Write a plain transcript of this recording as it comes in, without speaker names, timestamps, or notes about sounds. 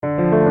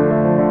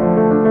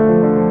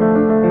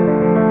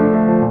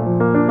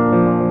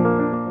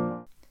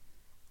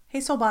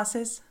Hey Soul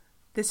Bosses,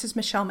 this is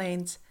Michelle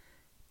Maines.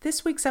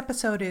 This week's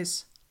episode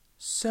is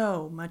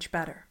so much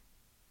better.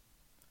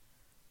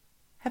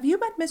 Have you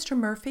met Mr.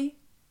 Murphy?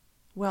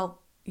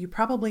 Well, you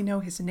probably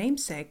know his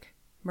namesake,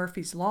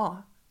 Murphy's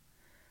Law.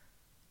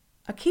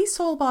 A key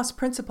Soul Boss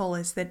principle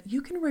is that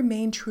you can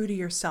remain true to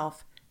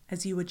yourself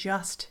as you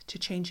adjust to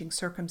changing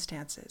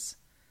circumstances.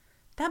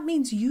 That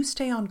means you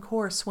stay on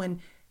course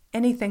when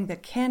anything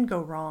that can go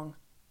wrong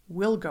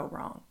will go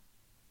wrong.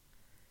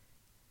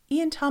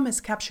 Ian Thomas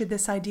captured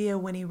this idea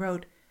when he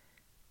wrote,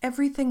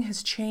 "Everything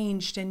has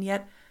changed, and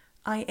yet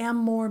I am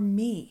more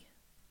me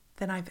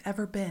than I've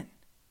ever been."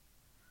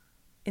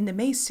 In the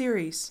May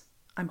series,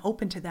 I'm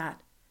open to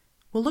that.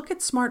 We'll look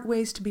at smart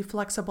ways to be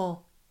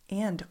flexible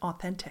and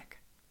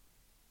authentic.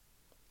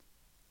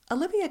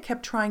 Olivia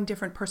kept trying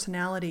different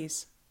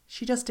personalities.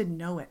 She just didn't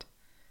know it.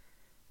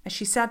 As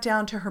she sat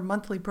down to her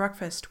monthly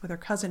breakfast with her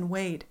cousin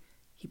Wade,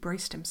 he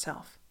braced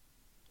himself.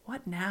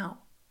 What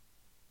now?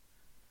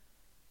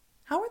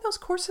 How are those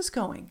courses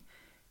going?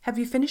 Have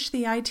you finished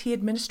the IT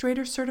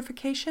administrator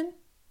certification?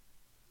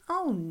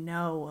 Oh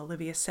no,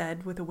 Olivia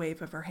said with a wave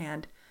of her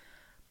hand.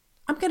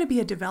 I'm going to be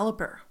a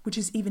developer, which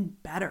is even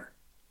better.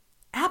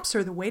 Apps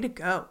are the way to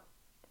go.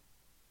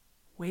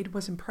 Wade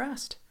was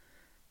impressed.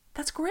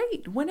 That's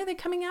great. When are they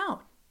coming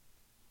out?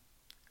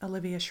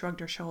 Olivia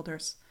shrugged her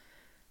shoulders.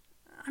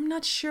 I'm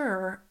not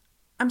sure.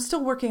 I'm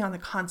still working on the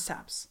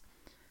concepts.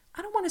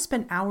 I don't want to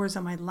spend hours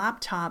on my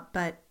laptop,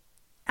 but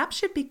apps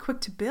should be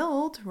quick to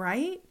build,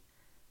 right?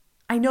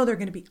 I know they're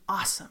going to be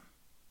awesome.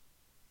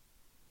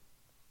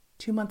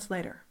 2 months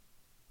later,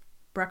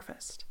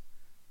 breakfast,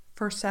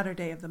 first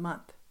Saturday of the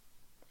month.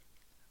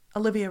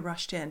 Olivia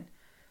rushed in.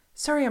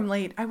 Sorry I'm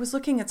late. I was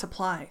looking at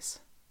supplies.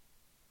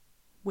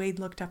 Wade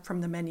looked up from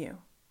the menu.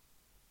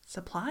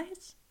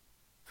 Supplies?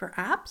 For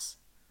apps?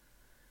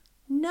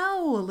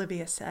 No,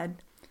 Olivia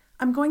said.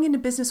 I'm going into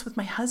business with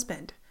my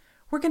husband.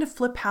 We're going to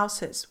flip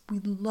houses. We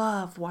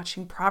love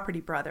watching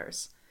Property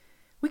Brothers.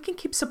 We can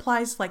keep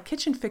supplies like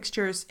kitchen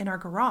fixtures in our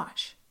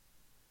garage.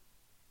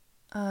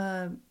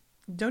 Don't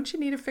you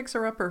need a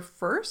fixer-upper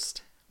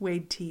first?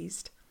 Wade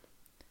teased.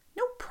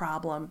 No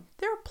problem.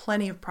 There are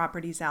plenty of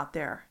properties out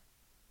there.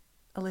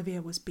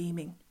 Olivia was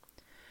beaming.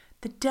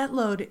 The debt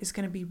load is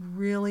going to be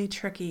really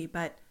tricky,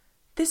 but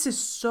this is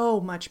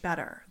so much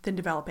better than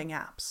developing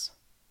apps.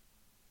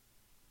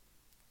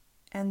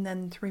 And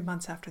then 3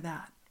 months after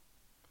that.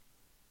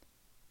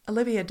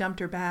 Olivia dumped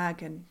her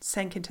bag and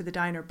sank into the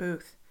diner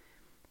booth.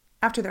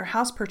 After their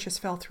house purchase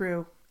fell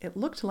through, it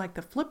looked like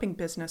the flipping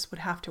business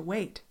would have to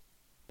wait,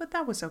 but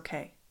that was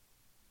okay.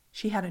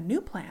 She had a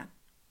new plan.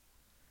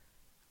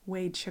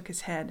 Wade shook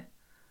his head.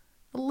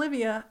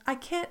 Olivia, I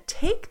can't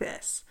take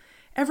this.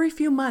 Every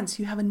few months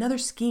you have another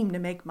scheme to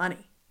make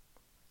money.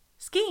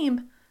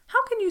 Scheme?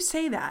 How can you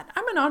say that?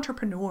 I'm an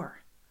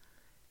entrepreneur.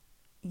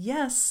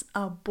 Yes,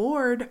 a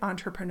bored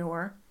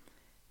entrepreneur.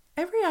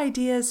 Every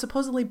idea is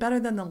supposedly better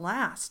than the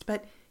last,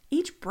 but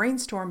each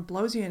brainstorm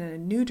blows you in a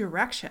new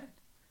direction.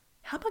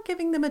 How about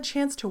giving them a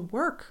chance to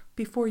work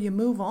before you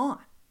move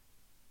on?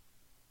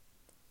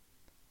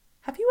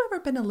 Have you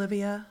ever been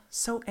Olivia,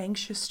 so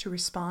anxious to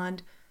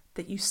respond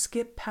that you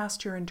skip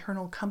past your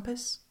internal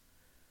compass?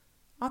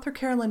 Author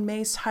Carolyn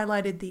Myss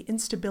highlighted the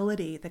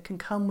instability that can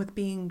come with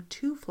being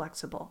too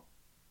flexible.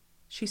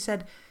 She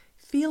said,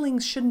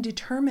 feelings shouldn't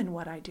determine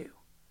what I do.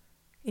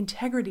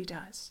 Integrity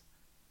does.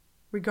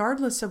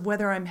 Regardless of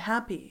whether I'm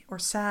happy or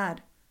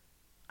sad,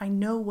 I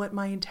know what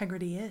my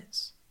integrity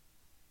is.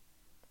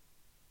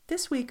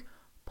 This week,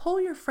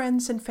 poll your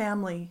friends and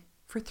family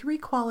for 3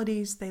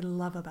 qualities they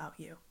love about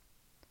you.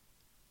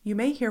 You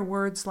may hear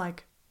words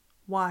like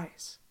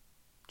wise,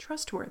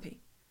 trustworthy,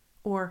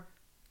 or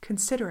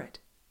considerate.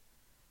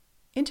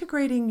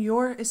 Integrating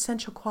your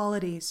essential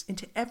qualities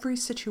into every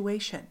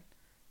situation,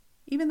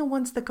 even the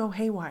ones that go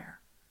haywire,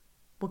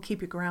 will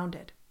keep you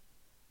grounded.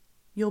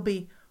 You'll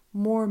be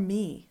more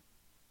me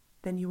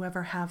than you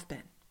ever have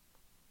been.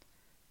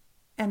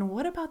 And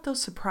what about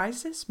those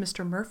surprises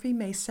Mr. Murphy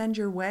may send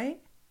your way?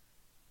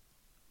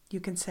 You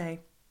can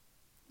say,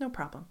 no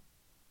problem.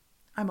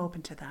 I'm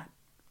open to that.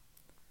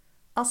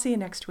 I'll see you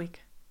next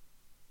week.